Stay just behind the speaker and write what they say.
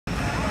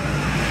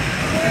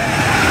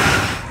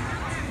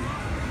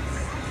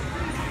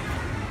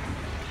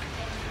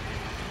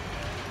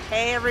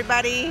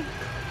everybody.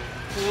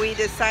 We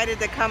decided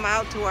to come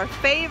out to our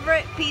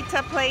favorite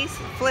pizza place,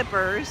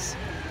 Flippers,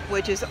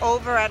 which is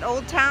over at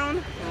Old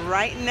Town,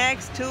 right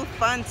next to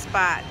Fun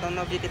Spot. Don't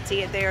know if you can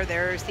see it there.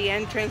 There's the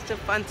entrance to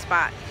Fun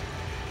Spot.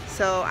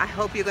 So I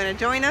hope you're gonna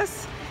join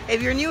us.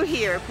 If you're new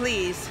here,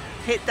 please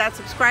hit that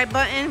subscribe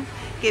button,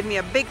 give me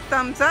a big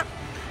thumbs up,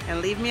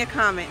 and leave me a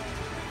comment.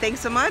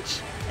 Thanks so much,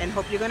 and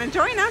hope you're gonna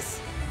join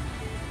us.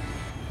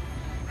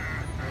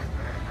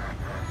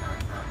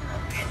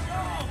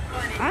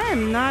 I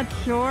am not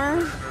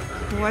sure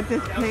what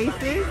this place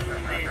is,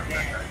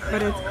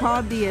 but it's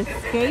called the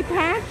Escape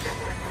Hatch.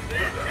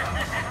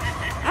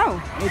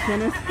 Oh, it's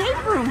an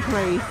escape room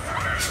place.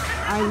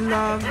 I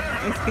love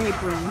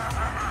escape rooms.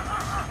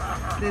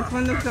 This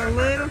one looks a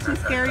little too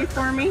scary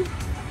for me.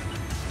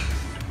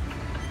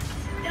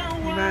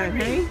 But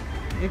hey,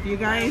 if you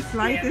guys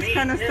like this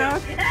kind of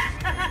stuff,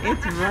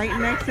 it's right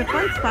next to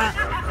Fun Spot.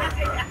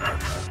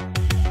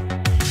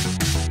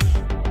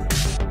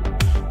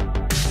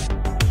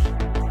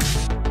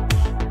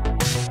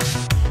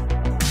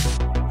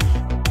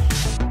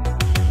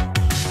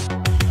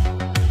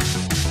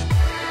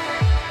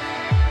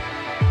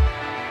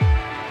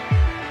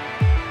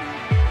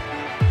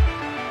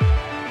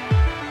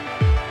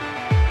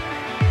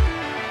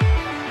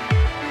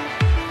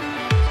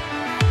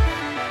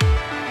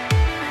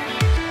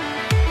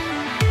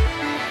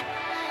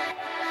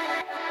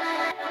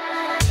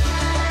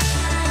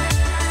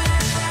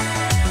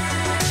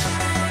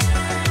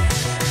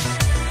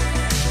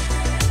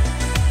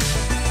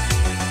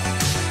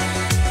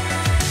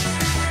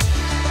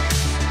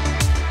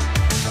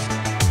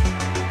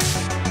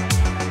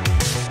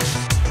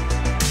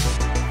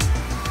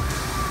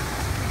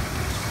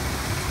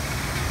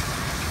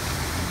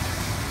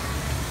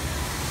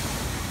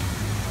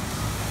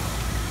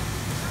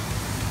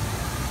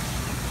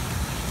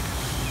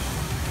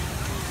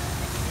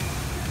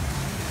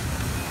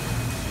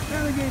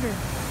 Alligator.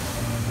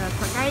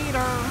 That's a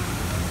gator.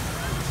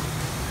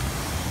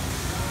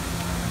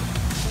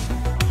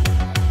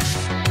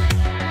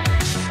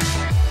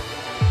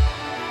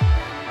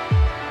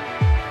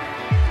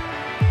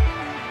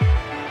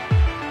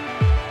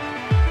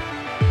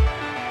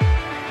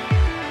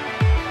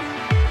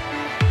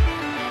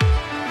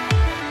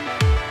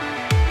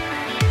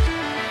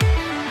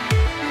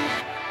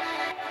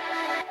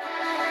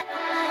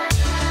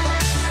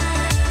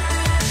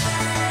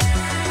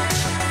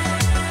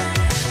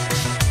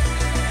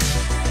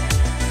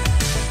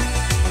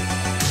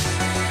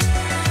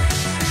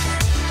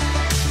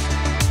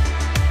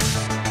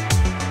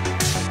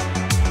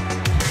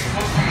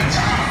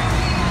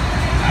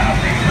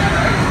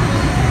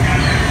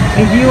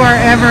 If you are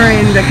ever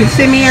in the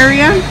Kissimmee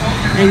area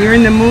and you're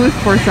in the mood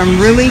for some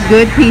really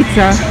good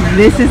pizza,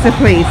 this is the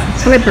place,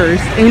 Flippers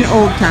in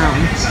Old Town.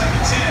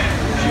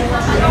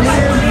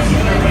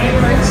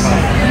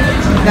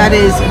 That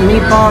is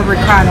meatball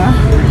ricotta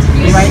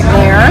right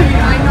there.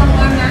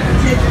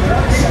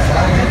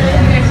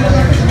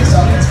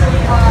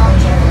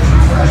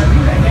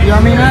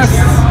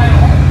 Yumminess.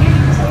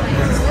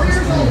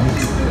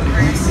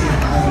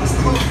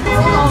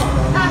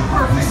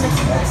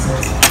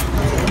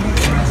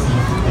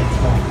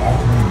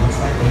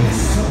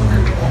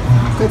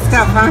 Good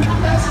stuff, huh?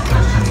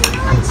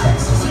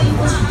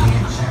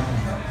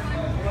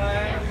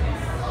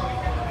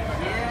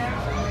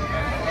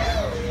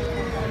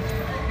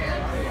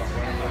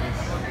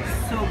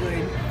 So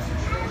good.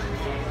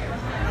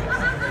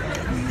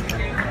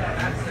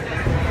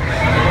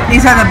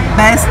 These are the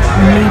best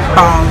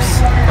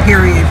meatballs,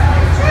 period.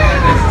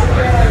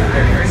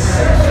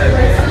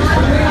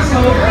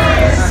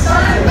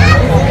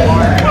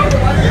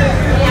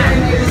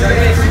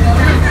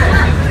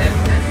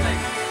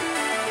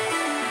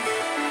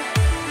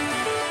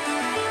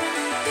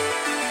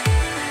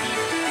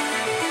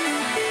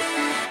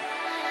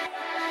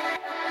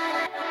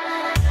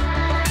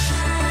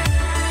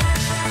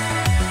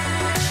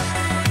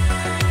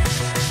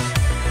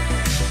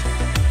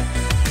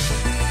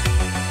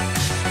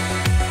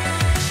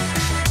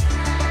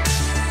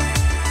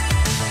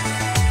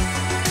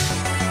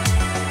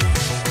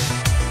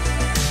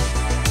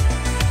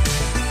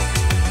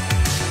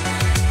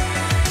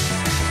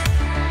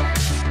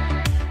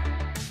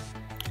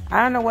 I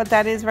don't know what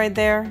that is right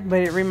there,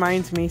 but it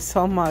reminds me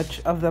so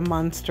much of the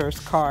Monsters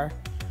car.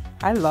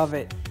 I love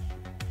it.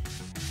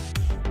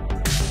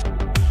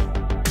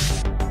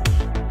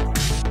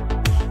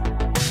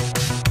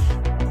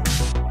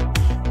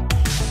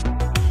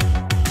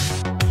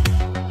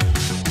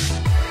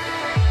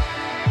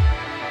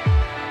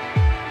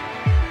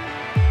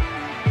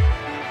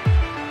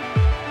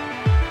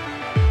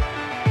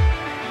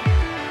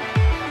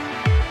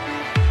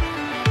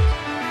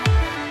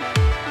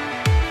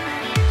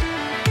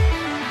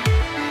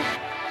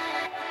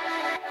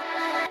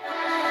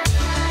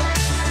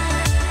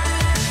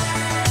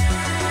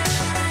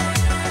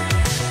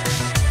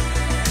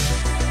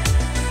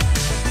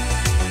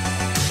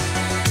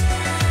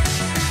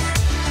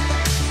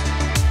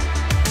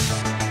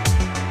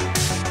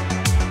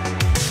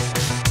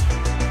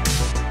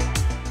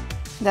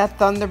 That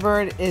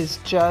Thunderbird is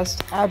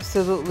just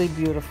absolutely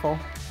beautiful.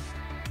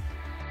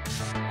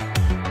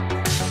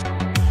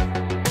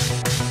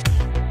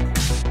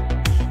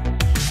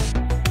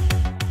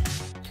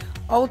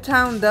 Old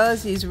Town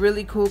does these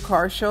really cool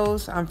car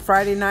shows. On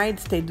Friday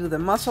nights, they do the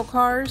muscle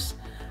cars.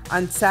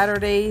 On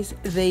Saturdays,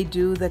 they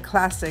do the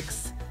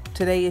classics.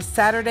 Today is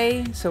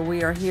Saturday, so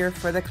we are here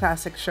for the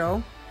classic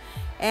show.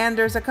 And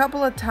there's a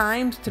couple of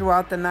times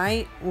throughout the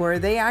night where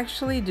they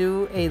actually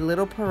do a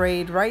little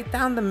parade right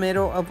down the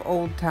middle of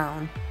Old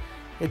Town.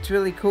 It's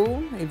really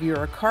cool. If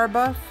you're a car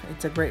buff,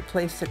 it's a great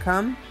place to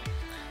come.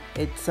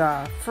 It's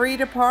free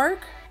to park.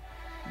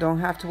 Don't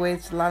have to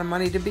waste a lot of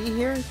money to be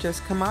here.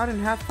 Just come out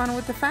and have fun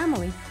with the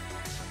family.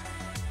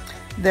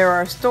 There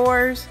are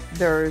stores,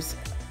 there's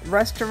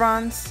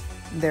restaurants,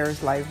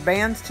 there's live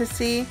bands to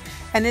see,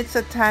 and it's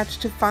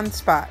attached to Fun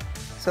Spot.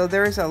 So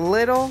there's a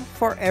little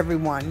for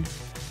everyone.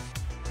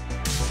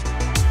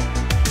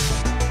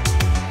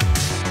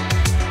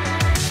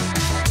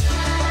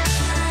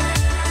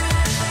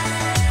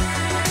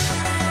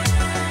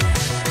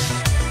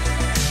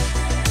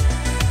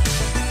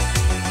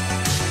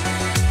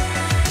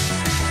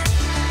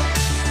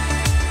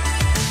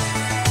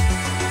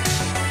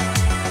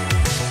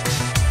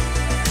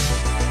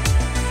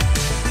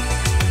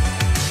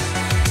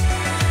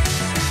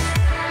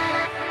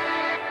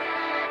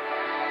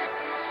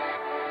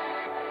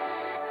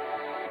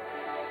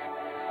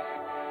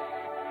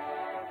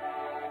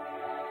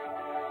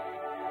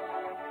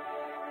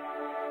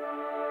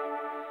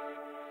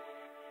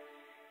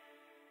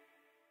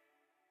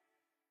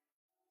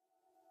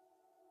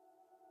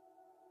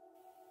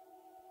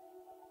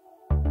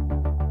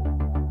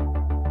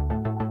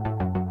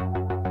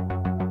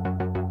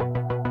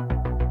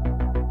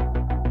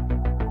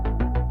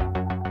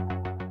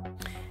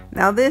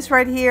 Now this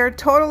right here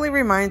totally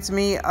reminds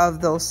me of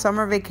those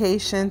summer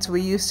vacations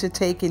we used to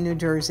take in New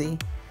Jersey.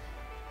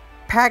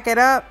 Pack it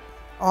up,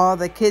 all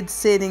the kids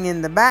sitting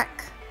in the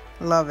back.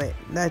 Love it.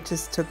 That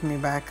just took me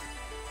back.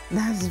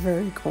 That's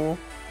very cool.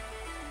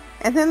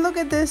 And then look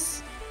at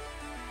this.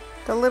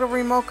 The little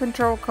remote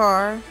control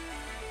car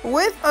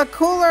with a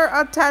cooler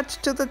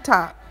attached to the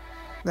top.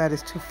 That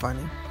is too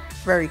funny.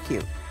 Very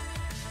cute.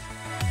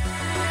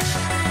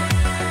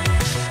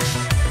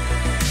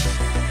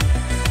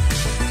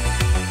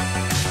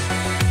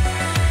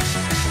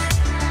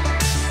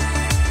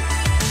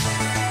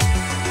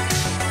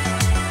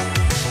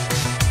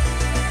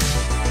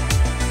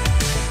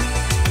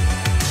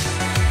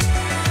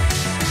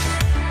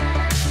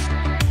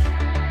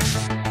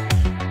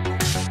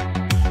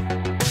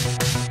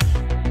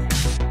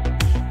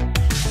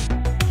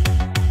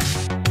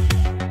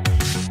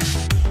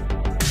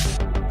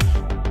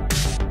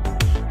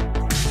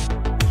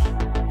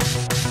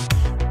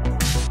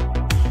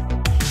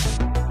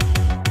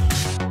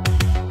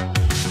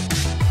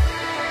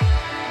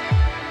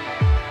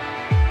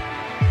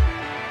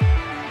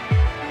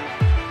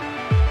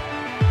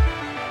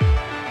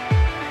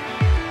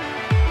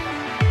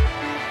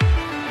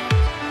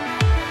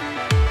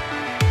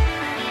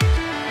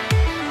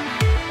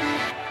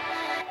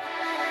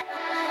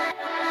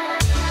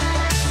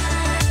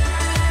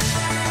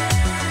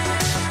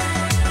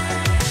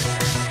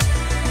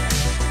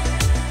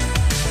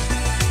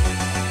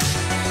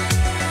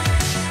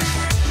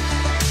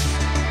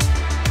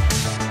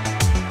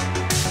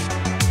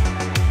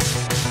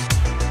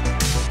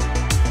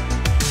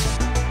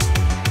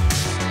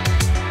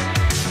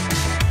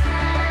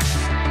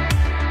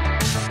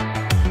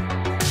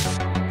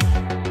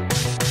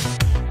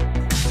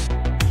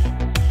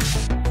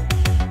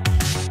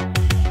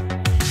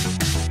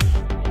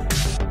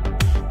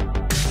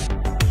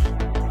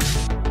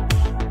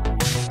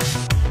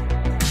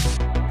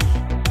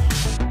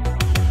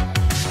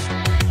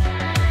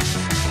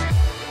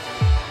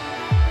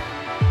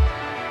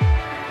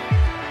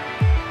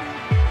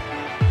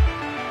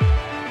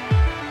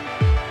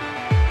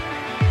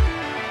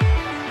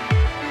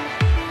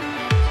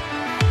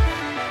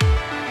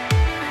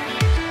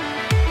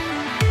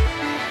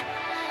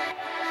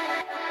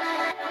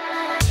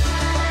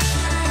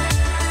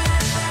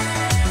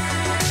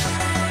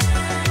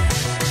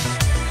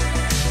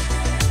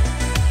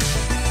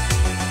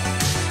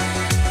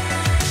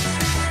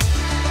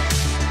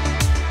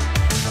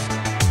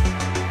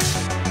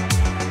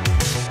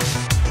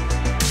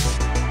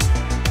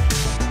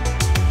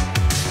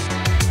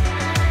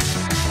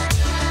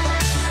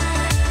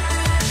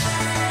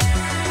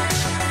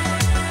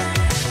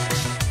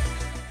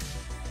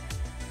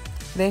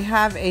 They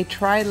have a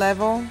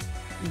tri-level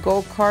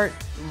go-kart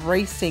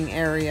racing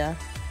area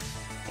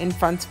in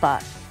Fun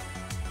Spot.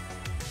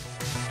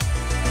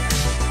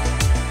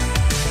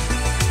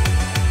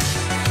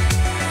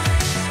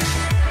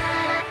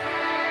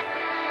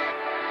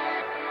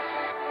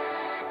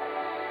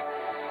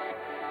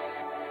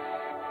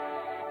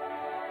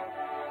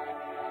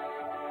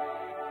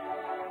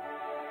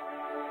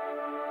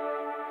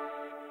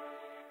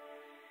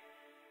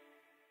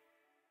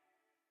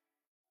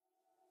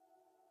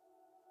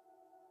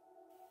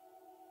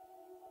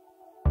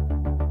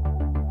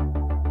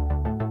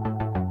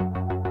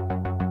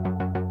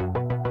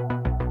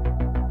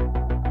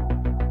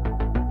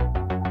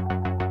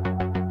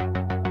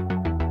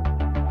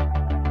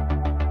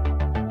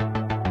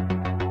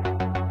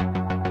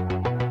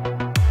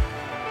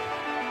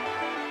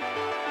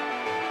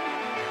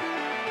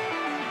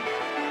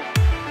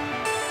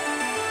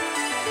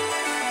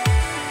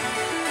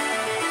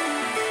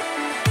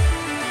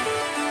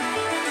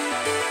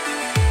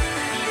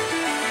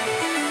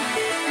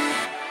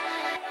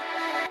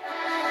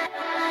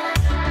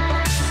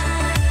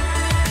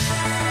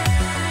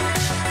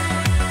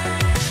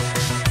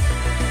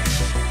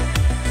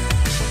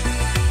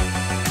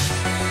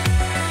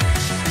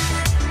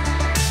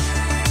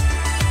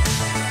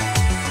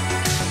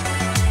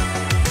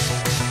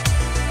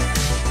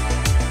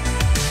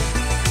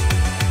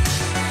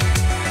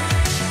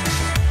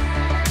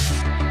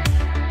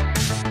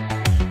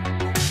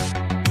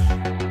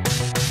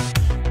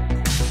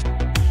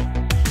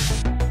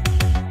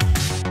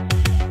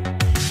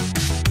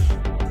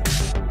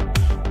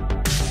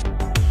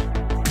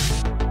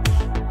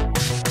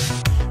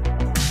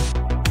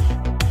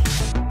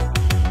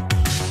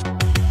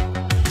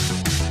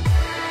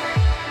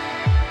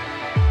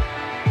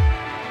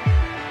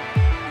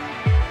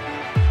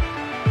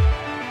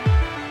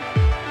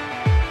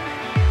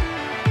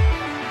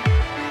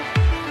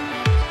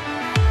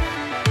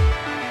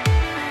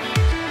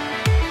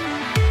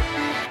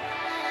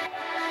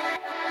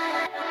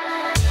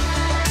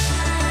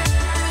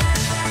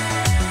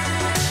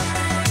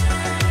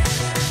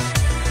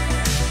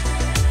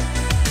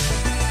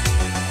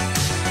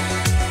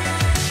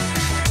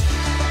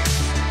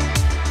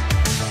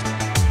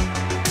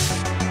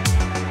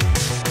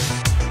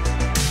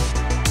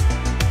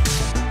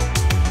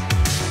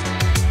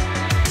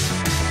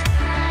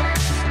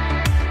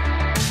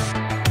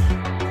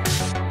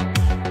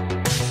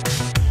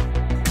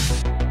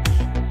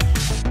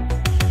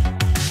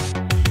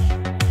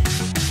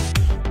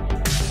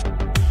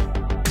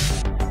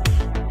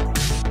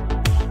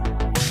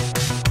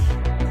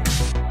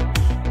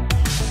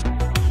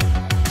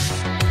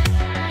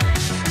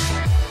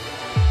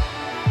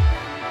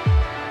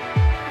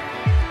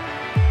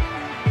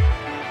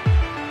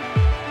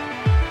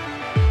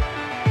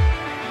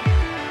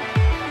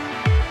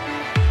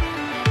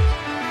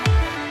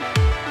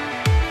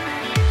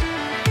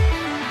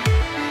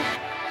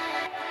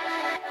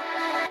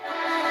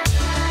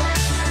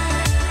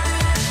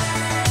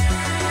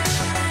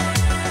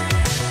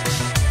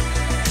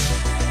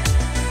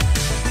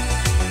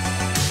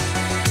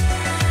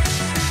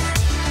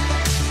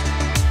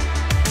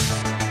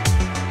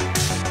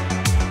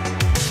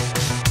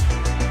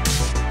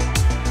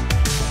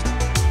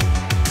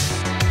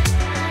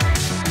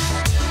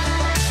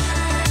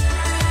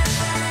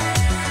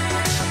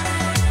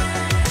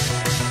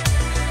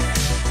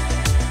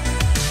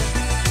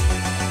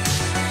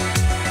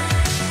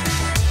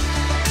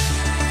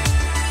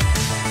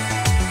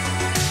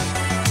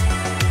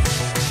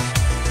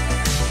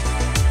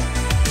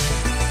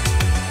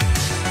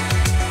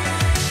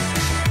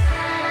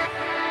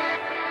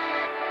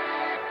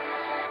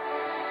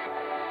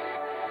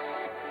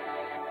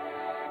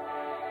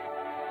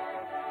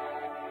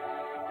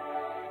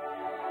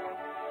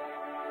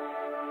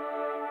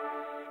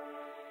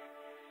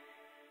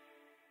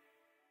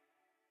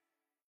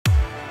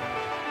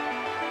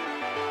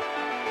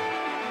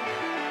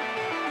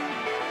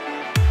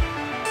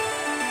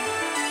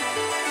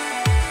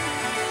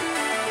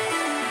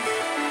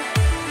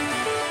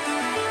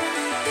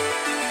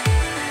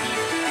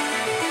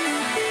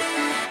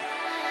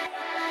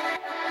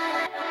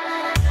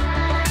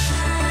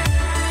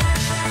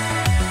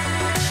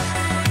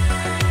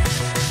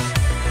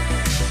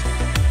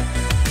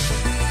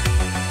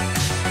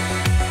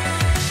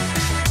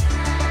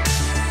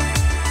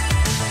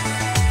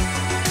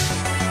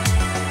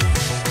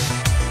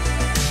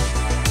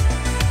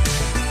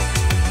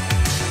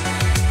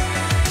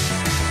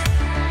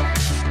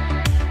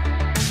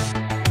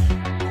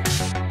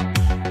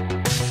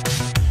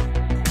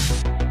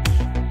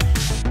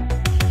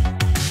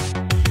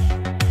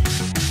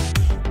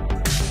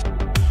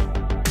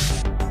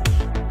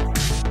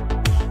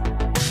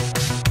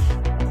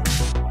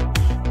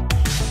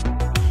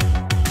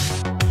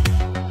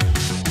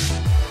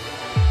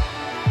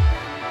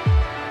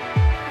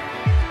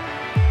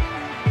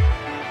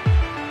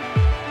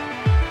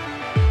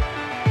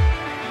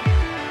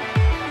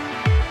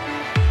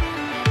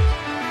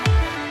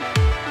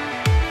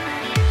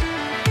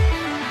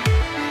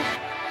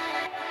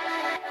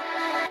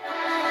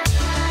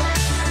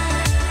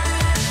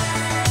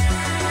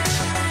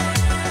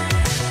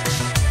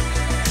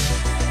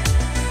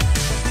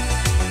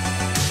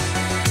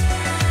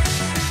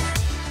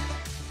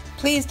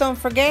 Please don't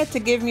forget to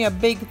give me a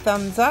big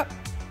thumbs up.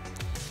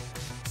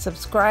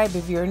 Subscribe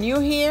if you're new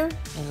here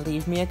and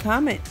leave me a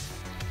comment.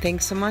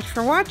 Thanks so much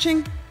for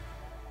watching.